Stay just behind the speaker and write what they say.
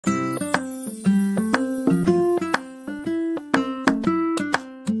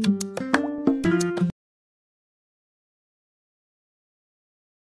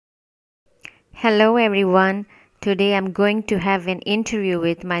Hello everyone. Today I'm going to have an interview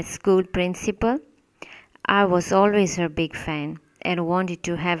with my school principal. I was always her big fan and wanted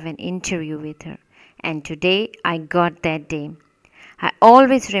to have an interview with her. And today I got that day. I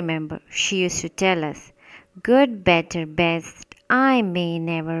always remember she used to tell us, good, better, best, I may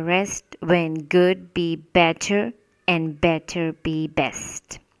never rest when good be better and better be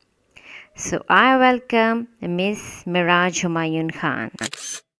best. So I welcome Miss Meraj Hamayun Khan.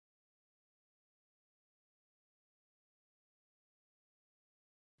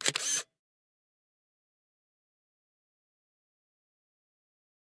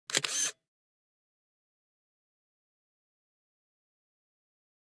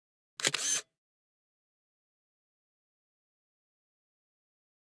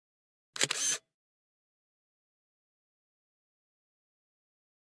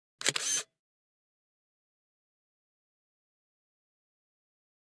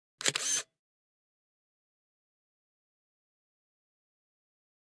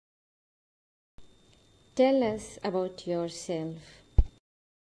 Tell us about yourself.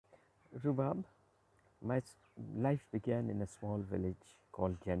 Rubab, life began in a small village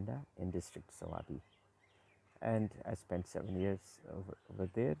called Jenda in district Swabi, and I spent 7 years over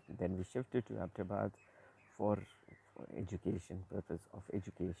there. Then we shifted to Ahmedabad for education purpose of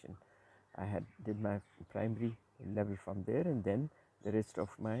education. I had did my primary level from there, and then the rest of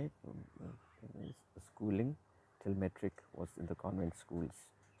my schooling till metric was in the convent schools.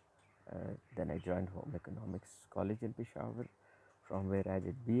 Then I joined Home Economics College in Peshawar, from where I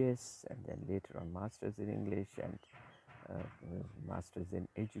did BS and then later on Masters in English and Masters in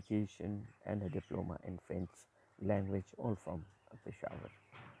Education and a diploma in French language, all from Peshawar.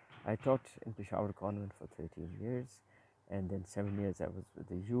 I taught in Peshawar Convent for 13 years, and then 7 years I was with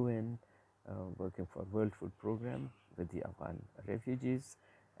the UN, working for World Food Program with the Afghan refugees,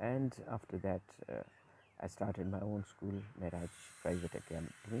 and after that I started my own school, Meraj Private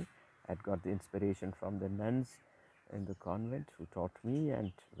Academy. I'd got the inspiration from the nuns in the convent who taught me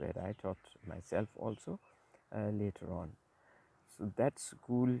and where I taught myself also later on. So that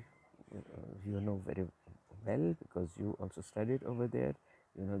school you know very well because you also studied over there.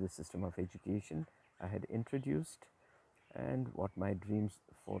 You know the system of education I had introduced and what my dreams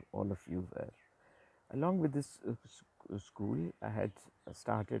for all of you were. Along with this school, I had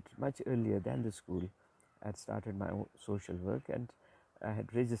started much earlier than the school. I had started my own social work and I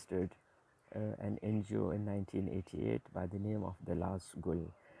had registered an NGO in 1988 by the name of the Last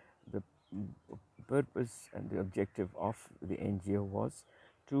Gul. The purpose and the objective of the NGO was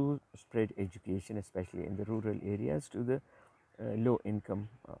to spread education, especially in the rural areas, to the low income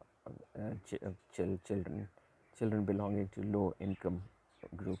children belonging to low income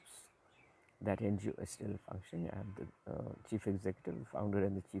groups. That NGO is still functioning. I am the chief executive, founder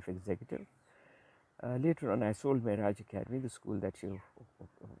and the chief executive. Later on, I sold Meraj Academy, the school that you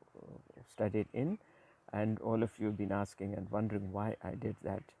studied in, and all of you have been asking and wondering why I did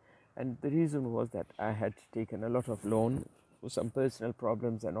that. And the reason was that I had taken a lot of loan for some personal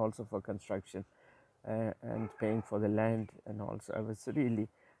problems and also for construction and paying for the land, and also I was really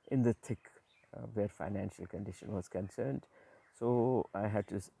in the thick where financial condition was concerned. So I had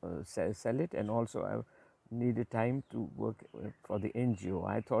to sell it, and also I needed time to work for the NGO.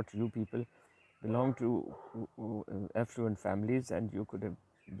 I thought you people belong to affluent families and you could have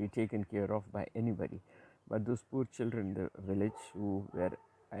be taken care of by anybody. But those poor children in the village who were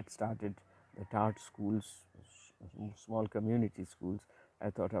had started the TART schools, small community schools,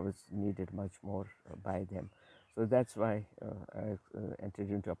 I thought I was needed much more by them. So that's why I entered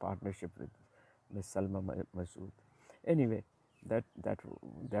into a partnership with Miss Salma Masood. Anyway, that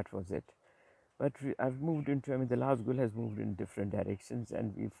was it. But I've moved into, I mean, the Last Gul has moved in different directions,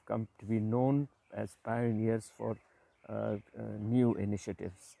 and we've come to be known as pioneers for new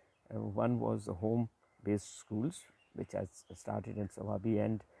initiatives. One was the home-based schools, which has started in Sawabi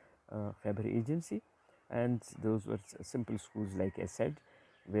and Khyber Agency, and those were simple schools, like I said,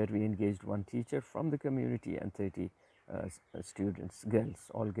 where we engaged one teacher from the community and 30 students,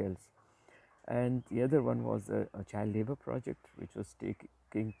 girls, all girls. And the other one was a child labor project, which was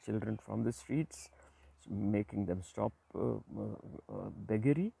taking children from the streets, making them stop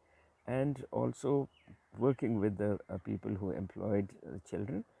beggary, and also working with the people who employed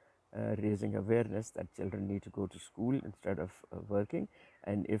children, raising awareness that children need to go to school instead of working,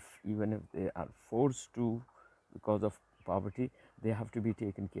 and even if they are forced to because of poverty, they have to be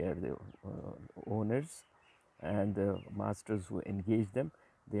taken care of. The owners and the masters who engage them,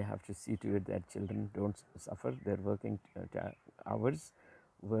 they have to see to it that children don't suffer. Their working hours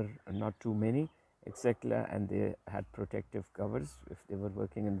were not too many, etc., and they had protective covers if they were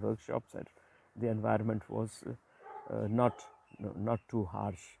working in workshops the environment was not too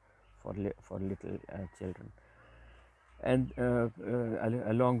harsh for little children. And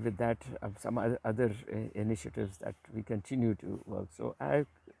along with that, some other initiatives that we continue to work. So I,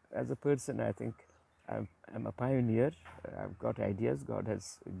 as a person, I think I'm a pioneer. I've got ideas. God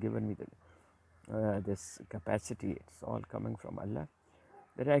has given me this capacity. It's all coming from Allah,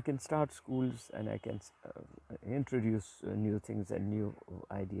 that I can start schools and I can introduce new things and new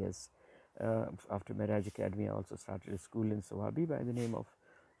ideas. After Meraj Academy, I also started a school in Swabi by the name of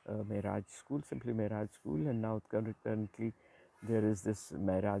Meraj School, simply Meraj School, and now currently there is this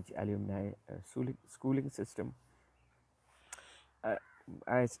Meraj alumni schooling system.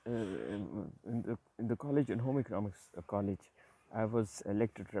 In the college, in home economics college, I was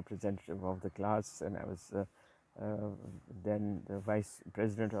elected representative of the class, and I was then the vice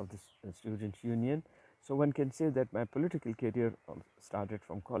president of the student union. So one can say that my political career started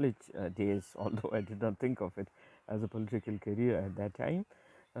from college days, although I did not think of it as a political career at that time.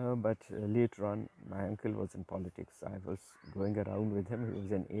 But later on, my uncle was in politics. I was going around with him. He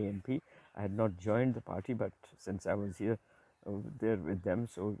was an AMP. I had not joined the party, but since I was here, there with them,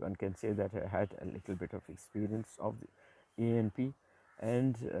 so one can say that I had a little bit of experience of the ANP.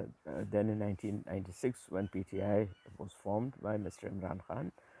 And then in 1996, when PTI was formed by Mr. Imran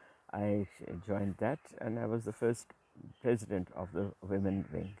Khan, I joined that, and I was the first president of the women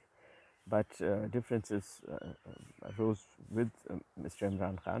wing. But differences arose with Mr.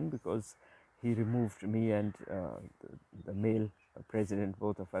 Imran Khan, because he removed me and the male president,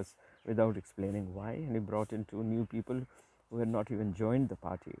 both of us, without explaining why, and he brought in two new people who had not even joined the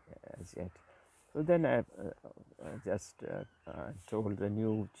party as yet. So then I just told the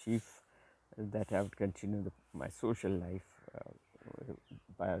new chief that I would continue my social life,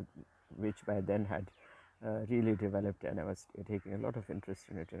 which by then had really developed, and I was taking a lot of interest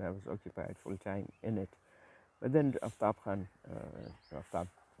in it, and I was occupied full time in it. But then Aftab Khan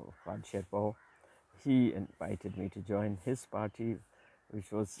Sherpao, he invited me to join his party,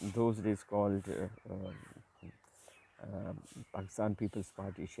 which was in those days called Pakistan People's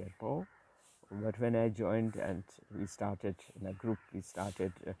Party Sherpao. But when I joined and we started in a group, we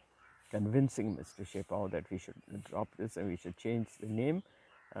started convincing Mr. Sherpao that we should drop this and we should change the name,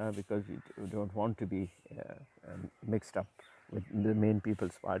 because we don't want to be mixed up with the main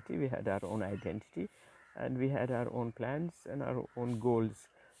People's Party. We had our own identity and we had our own plans and our own goals.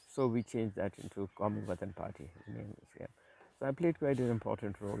 So we changed that into Qaumi Watan Party. So I played quite an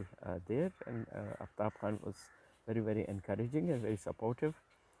important role there, and Aftab Khan was very, very encouraging and very supportive.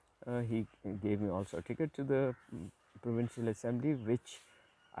 He gave me also a ticket to the provincial assembly, which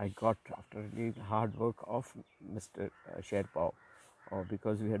I got after the hard work of Mr. Sherpao,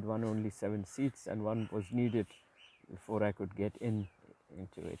 because we had won only 7 seats and one was needed before I could get into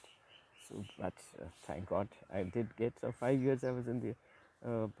it. So, but thank God I did get. So 5 years I was in the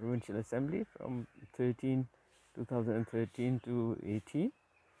provincial assembly from 2013 to 18,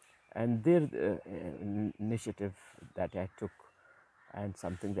 and there the initiative that I took, and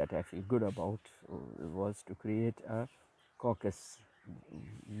something that I feel good about, was to create a caucus,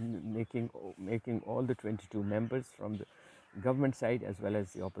 making all the 22 members from the government side as well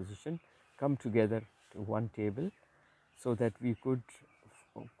as the opposition come together to one table, so that we could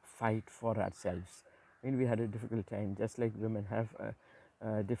fight for ourselves. I mean, we had a difficult time, just like women have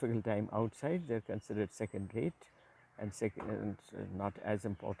a difficult time outside. They're considered second rate and not as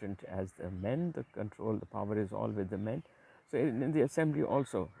important as the men. The control, the power is all with the men. So in the assembly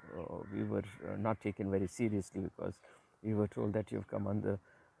also, we were not taken very seriously, because we were told that you've come on the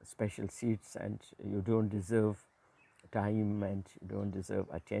special seats and you don't deserve time, and you don't deserve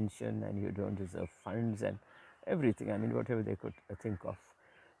attention, and you don't deserve funds and everything. I mean, whatever they could think of.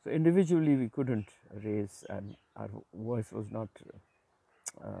 So individually we couldn't raise, and our voice was not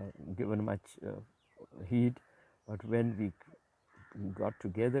given much heed. But when we got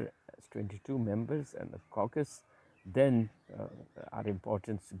together as 22 members and a caucus, then our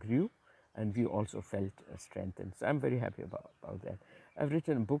importance grew, and we also felt strengthened. So I'm very happy about that. I've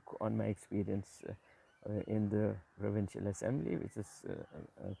written a book on my experience in the provincial assembly, which is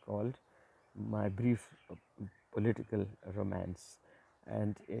called My Brief Political Romance,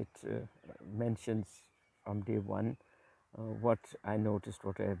 and it mentions from day one what I noticed,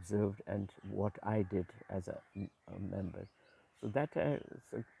 what I observed, and what I did as a member. So that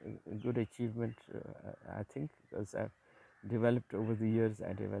is a good achievement, I think, because I've developed over the years.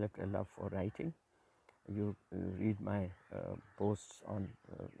 I developed a love for writing. You read my posts on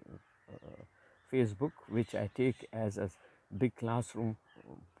Facebook, which I take as a big classroom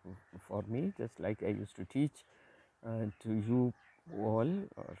for me, just like I used to teach to you all,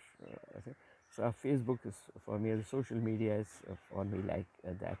 or So Facebook is for me, the social media is for me like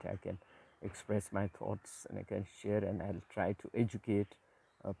that. I can express my thoughts and I can share, and I'll try to educate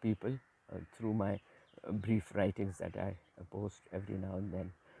people through my brief writings that I post every now and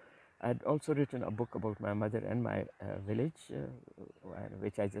then. I'd also written a book about my mother and my village,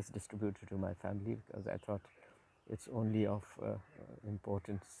 which I just distributed to my family because I thought it's only of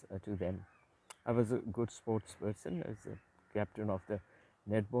importance to them. I was a good sports person, as a captain of the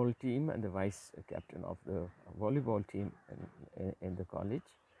netball team and the vice captain of the volleyball team in the college.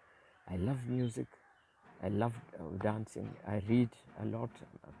 I love music. I love dancing. I read a lot.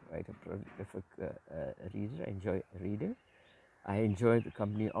 I'm quite a prolific reader. I enjoy reading. I enjoy the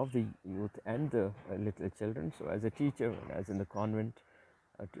company of the youth and the little children. So as a teacher, when I was in the convent,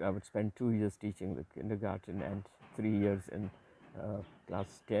 I would spend 2 years teaching the kindergarten and 3 years in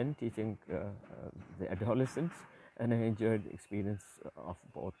class 10 teaching the adolescents, and I enjoyed the experience of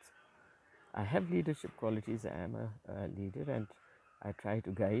both. I have leadership qualities. I am a leader, and I try to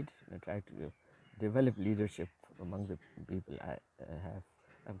guide and I try to develop leadership among the people I have.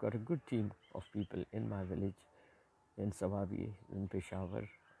 I've got a good team of people in my village, in Swabi, in Peshawar,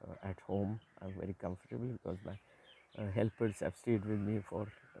 at home. I'm very comfortable because my helpers have stayed with me for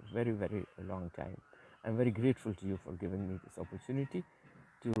a very, very long time. I'm very grateful to you for giving me this opportunity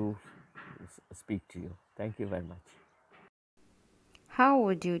to speak to you. Thank you very much. How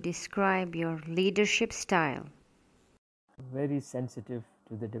would you describe your leadership style? Very sensitive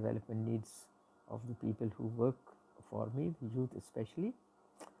to the development needs of the people who work for me, the youth especially.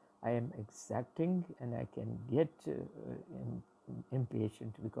 I am exacting and I can get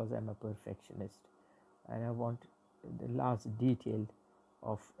impatient because I'm a perfectionist, and I want the last detail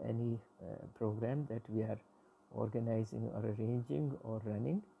of any program that we are organizing or arranging or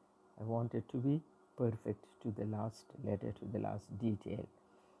running. I want it to be perfect to the last letter, to the last detail.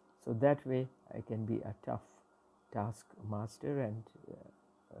 So that way I can be a tough task master and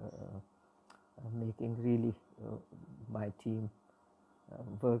making really my team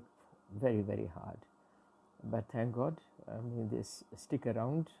work very, very hard. But thank God, they stick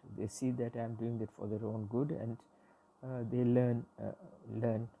around. They see that I'm doing it for their own good, and they learn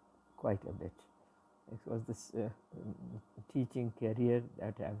quite a bit. It was this teaching career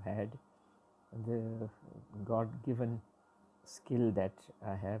that I've had, the God-given skill that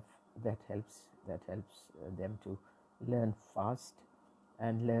I have, that helps them to learn fast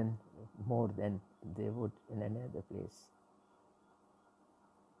and learn more than they would in any other place.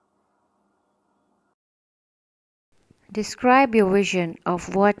 Describe your vision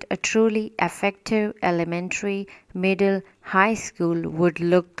of what a truly effective elementary, middle, high school would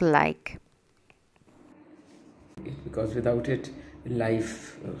look like. Because without it,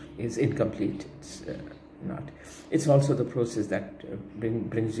 life is incomplete. It's not. It's also the process that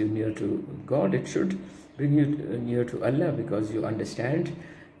brings you near to God. It should bring you near to Allah, because you understand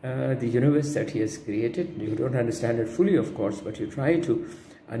the universe that He has created. You don't understand it fully, of course, but you try to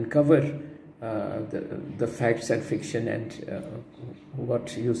uncover the facts and fiction and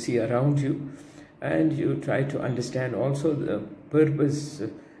what you see around you, and you try to understand also the purpose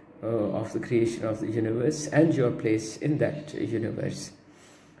of the creation of the universe and your place in that universe.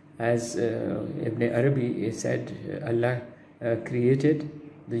 As Ibn Arabi said, Allah created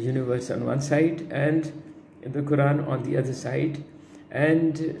the universe on one side and the Quran on the other side,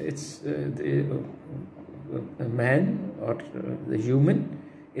 and it's the man or the human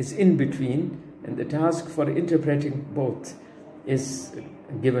is in between, and the task for interpreting both is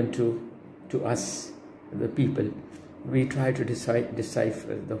given to us, the people. We try to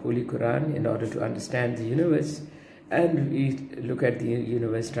decipher the Holy Quran in order to understand the universe, and we look at the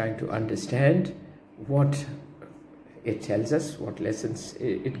universe trying to understand what it tells us, what lessons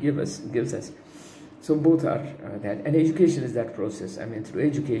it gives us. So both are that, and education is that process. I mean, through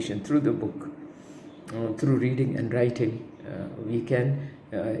education, through the book, through reading and writing, we can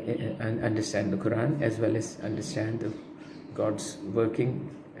understand the Quran as well as understand God's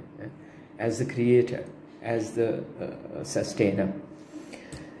working as the creator, as the sustainer.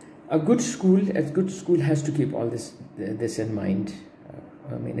 A good school has to keep all this in mind.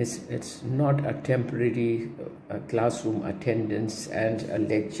 I mean, it's not a temporary classroom attendance and a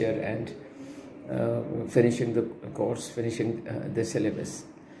lecture and finishing the course, finishing the syllabus.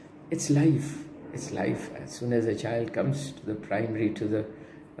 It's life. It's life. As soon as a child comes to the primary, to the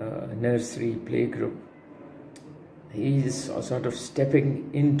nursery, playgroup, he is sort of stepping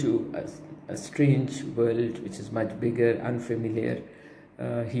into a strange world which is much bigger, unfamiliar.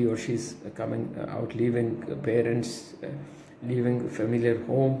 He or she is coming out, leaving parents, leaving familiar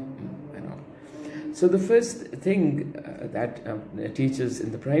home and all. So the first thing that teachers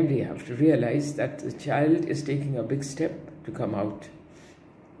in the primary have to realize that the child is taking a big step to come out.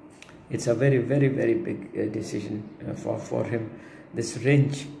 It's a very, very, very big decision for him. This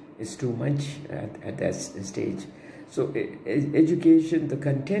range is too much at that stage. So education, the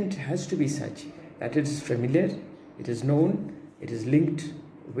content has to be such that it is familiar, it is known, it is linked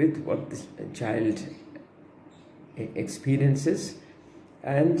with what the child experiences,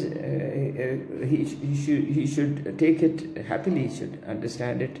 and he should take it happily, he should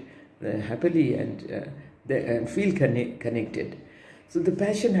understand it happily, and feel connected. So the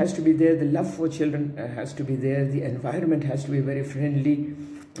passion has to be there, the love for children has to be there, the environment has to be very friendly,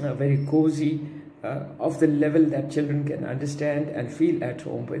 very cozy, of the level that children can understand and feel at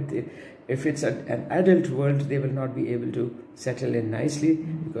home with. If it's an adult world, they will not be able to settle in nicely,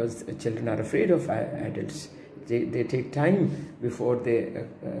 because children are afraid of adults. They take time before they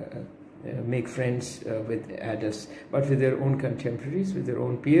make friends with adults, but with their own contemporaries, with their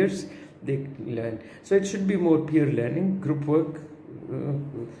own peers, they learn. So it should be more peer learning, group work,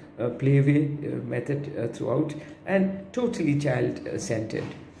 playway method throughout, and totally child-centered.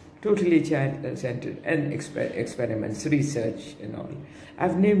 Totally child-centered, and experiments, research and all. I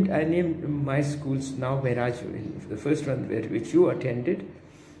named my schools now Meraj. The first one which you attended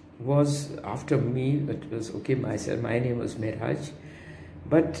was after me. It was okay. My name was Meraj,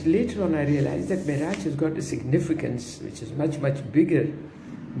 but later on I realized that Meraj has got a significance which is much, much bigger.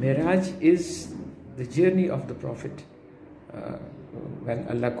 Meraj is the journey of the Prophet when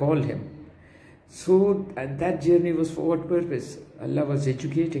Allah called him. So, and that journey was for what purpose? Allah was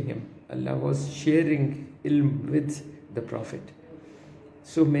educating him. Allah was sharing ilm with the Prophet.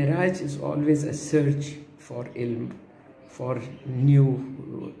 So Meraj is always a search for ilm, for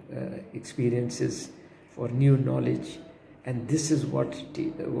new experiences, for new knowledge. And this is what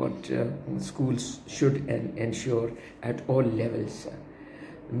schools should ensure at all levels.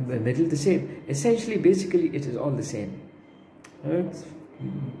 Middle the same. Essentially, basically, it is all the same.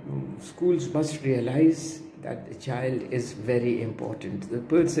 Schools must realize that the child is very important. The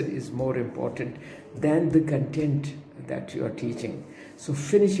person is more important than the content that you are teaching. So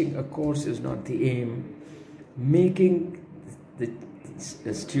finishing a course is not the aim. Making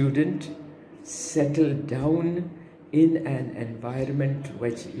the student settle down in an environment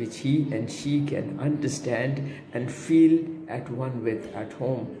which he and she can understand and feel at one with, at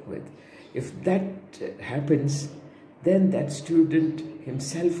home with. If that happens, then that student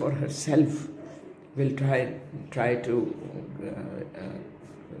himself or herself will try to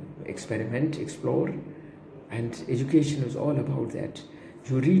experiment, explore, and education is all about that.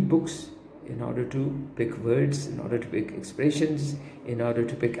 You read books in order to pick words, in order to pick expressions, in order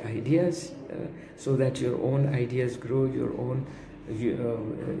to pick ideas, so that your own ideas grow, your own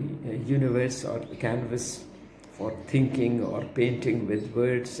universe or canvas for thinking or painting with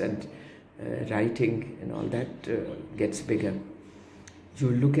words and writing and all that gets bigger.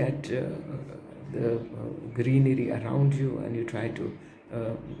 You look at the greenery around you and you try to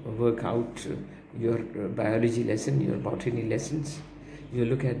work out your biology lesson, your botany lessons. You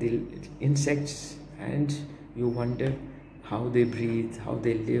look at the insects and you wonder how they breathe, how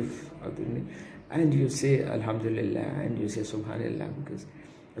they live, and you say Alhamdulillah and you say Subhanallah, because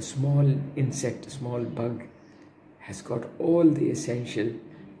a small insect, a small bug has got all the essential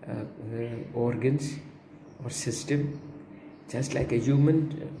organs or system, just like a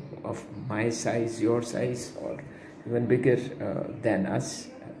human of my size, your size, or even bigger than us.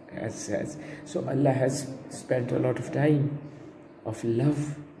 So Allah has spent a lot of time of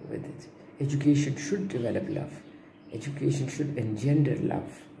love with it. Education should develop love. Education should engender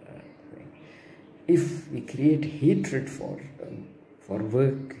love. If we create hatred for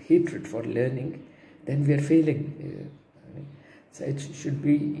work, hatred for learning, then we are failing. So it should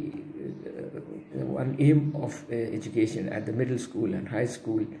be one aim of education at the middle school and high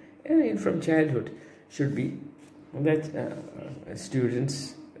school, and from childhood, should be that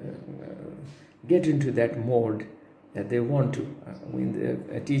students get into that mode that they want to. When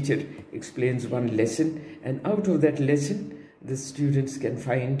a teacher explains one lesson, and out of that lesson, the students can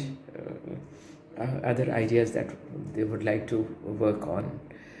find other ideas that they would like to work on.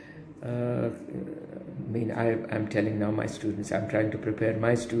 I'm telling now my students, I'm trying to prepare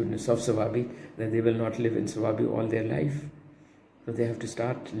my students of Swabi that they will not live in Swabi all their life. So they have to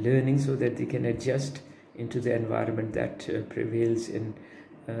start learning so that they can adjust into the environment that prevails in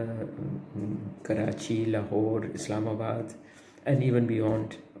Karachi, Lahore, Islamabad, and even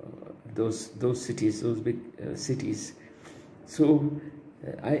beyond those cities, those big cities. So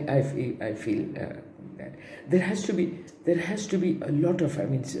I feel that. There has to be a lot of, I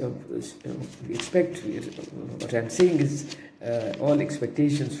mean, we expect, what I'm saying is all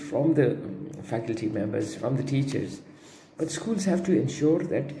expectations from the faculty members, from the teachers, but schools have to ensure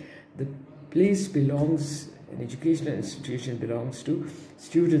that the place belongs, an educational institution belongs to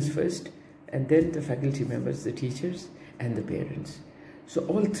students first, and then the faculty members, the teachers, and the parents. So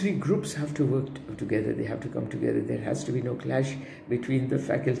all three groups have to work together, they have to come together. There has to be no clash between the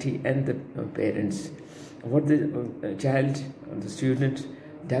faculty and the parents. What the child or the student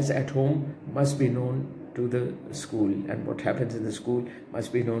does at home must be known to the school, and what happens in the school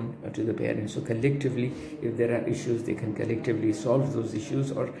must be known to the parents. So collectively, if there are issues, they can collectively solve those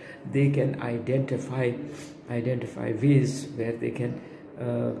issues, or they can identify ways where they can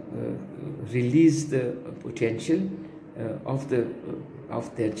release the potential of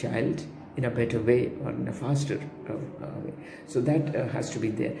their child in a better way or in a faster way. So that has to be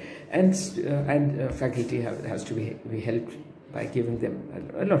there, and faculty has to be helped by giving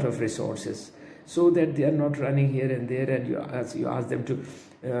them a lot of resources, so that they are not running here and there, and you ask them to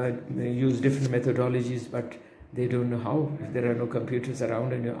use different methodologies, but they don't know how. If there are no computers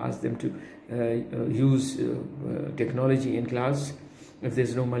around and you ask them to use technology in class, if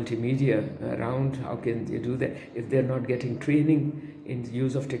there's no multimedia around, how can they do that? If they're not getting training in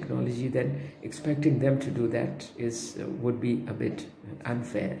use of technology, then expecting them to do that would be a bit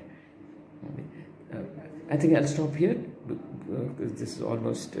unfair. I think I'll stop here, because this is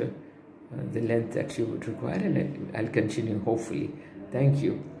almost the length that you would require, and I'll continue hopefully. Thank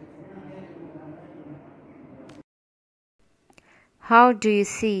you. How do you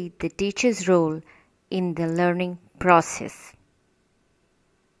see the teacher's role in the learning process?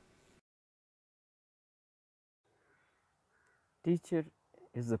 Teacher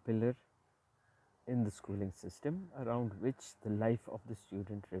is a pillar in the schooling system around which the life of the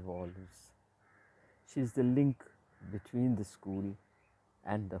student revolves. She is the link between the school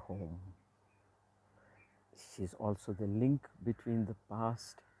and the home. She is also the link between the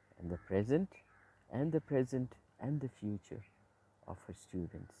past and the present, and the present and the future of her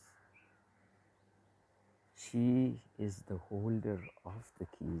students. She is the holder of the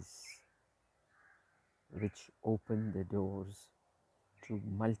keys which open the doors to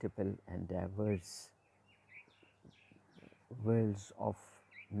multiple and diverse worlds of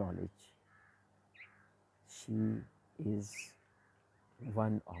knowledge. She is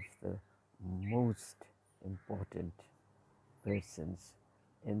one of the most important persons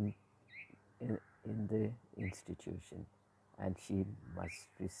in the institution, and she must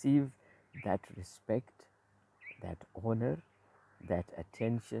receive that respect, that honor, that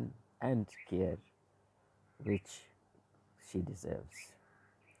attention and care which she deserves.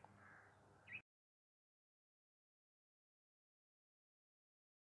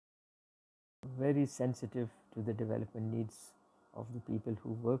 Very sensitive to the development needs of the people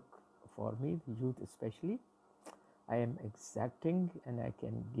who work for me, the youth especially. I am exacting, and I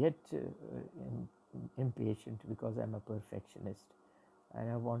can get impatient because I'm a perfectionist,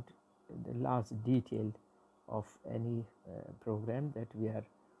 and I want the last detail of any program that we are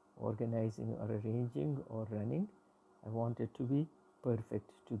organizing or arranging or running. I want it to be perfect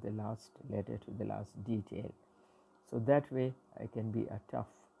to the last letter, to the last detail. So that way I can be a tough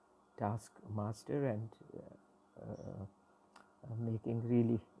task master and making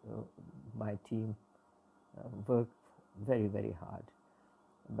really my team work very, very hard.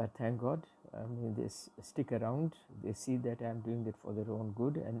 But thank God, I mean, they stick around, they see that I'm doing it for their own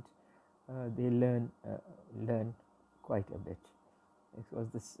good, and they learn quite a bit. It was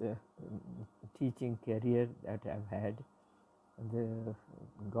this teaching career that I've had, the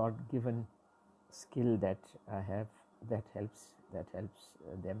God-given skill that I have, that helps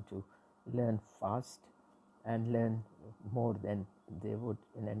them to learn fast and learn more than they would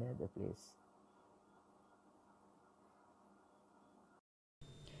in another place.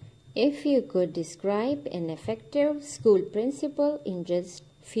 If you could describe an effective school principal in just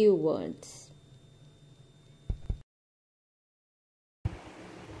few words.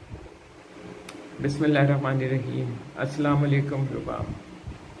 Bismillahirrahmanirrahim. Assalamu alaikum, Rubam.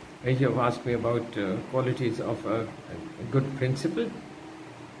 You have asked me about qualities of a good principal.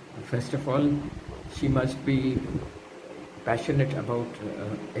 First of all, she must be passionate about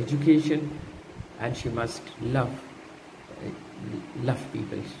education, and she must love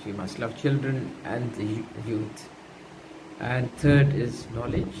people. She must love children and the youth. And third is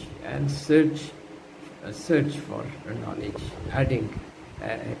knowledge and search for knowledge, adding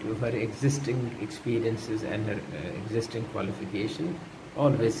to her existing experiences and her existing qualification,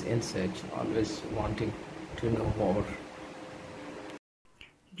 always in search, always wanting to know more.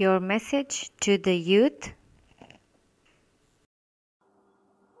 Your message to the youth?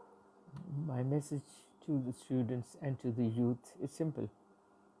 My message to the students and to the youth is simple.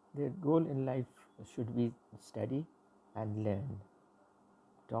 Their goal in life should be study and learn.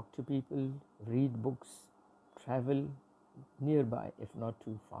 Talk to people, read books, travel nearby if not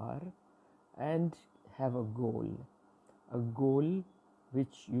too far, and have a goal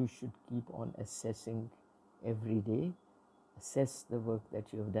which you should keep on assessing every day. Assess the work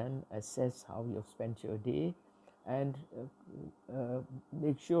that you have done, assess how you have spent your day, and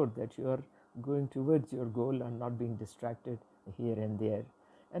make sure that you are going towards your goal and not being distracted here and there.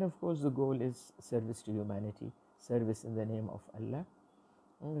 And of course, the goal is service to humanity, service in the name of Allah,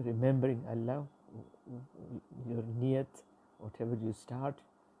 remembering Allah, your niyat, whatever you start,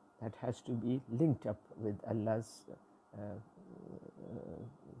 that has to be linked up with Allah's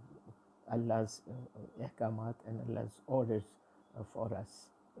ihkamat and Allah's orders for us.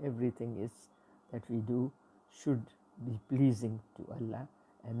 Everything is that we do should be pleasing to Allah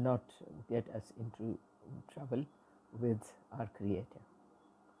and not get us into trouble with our Creator.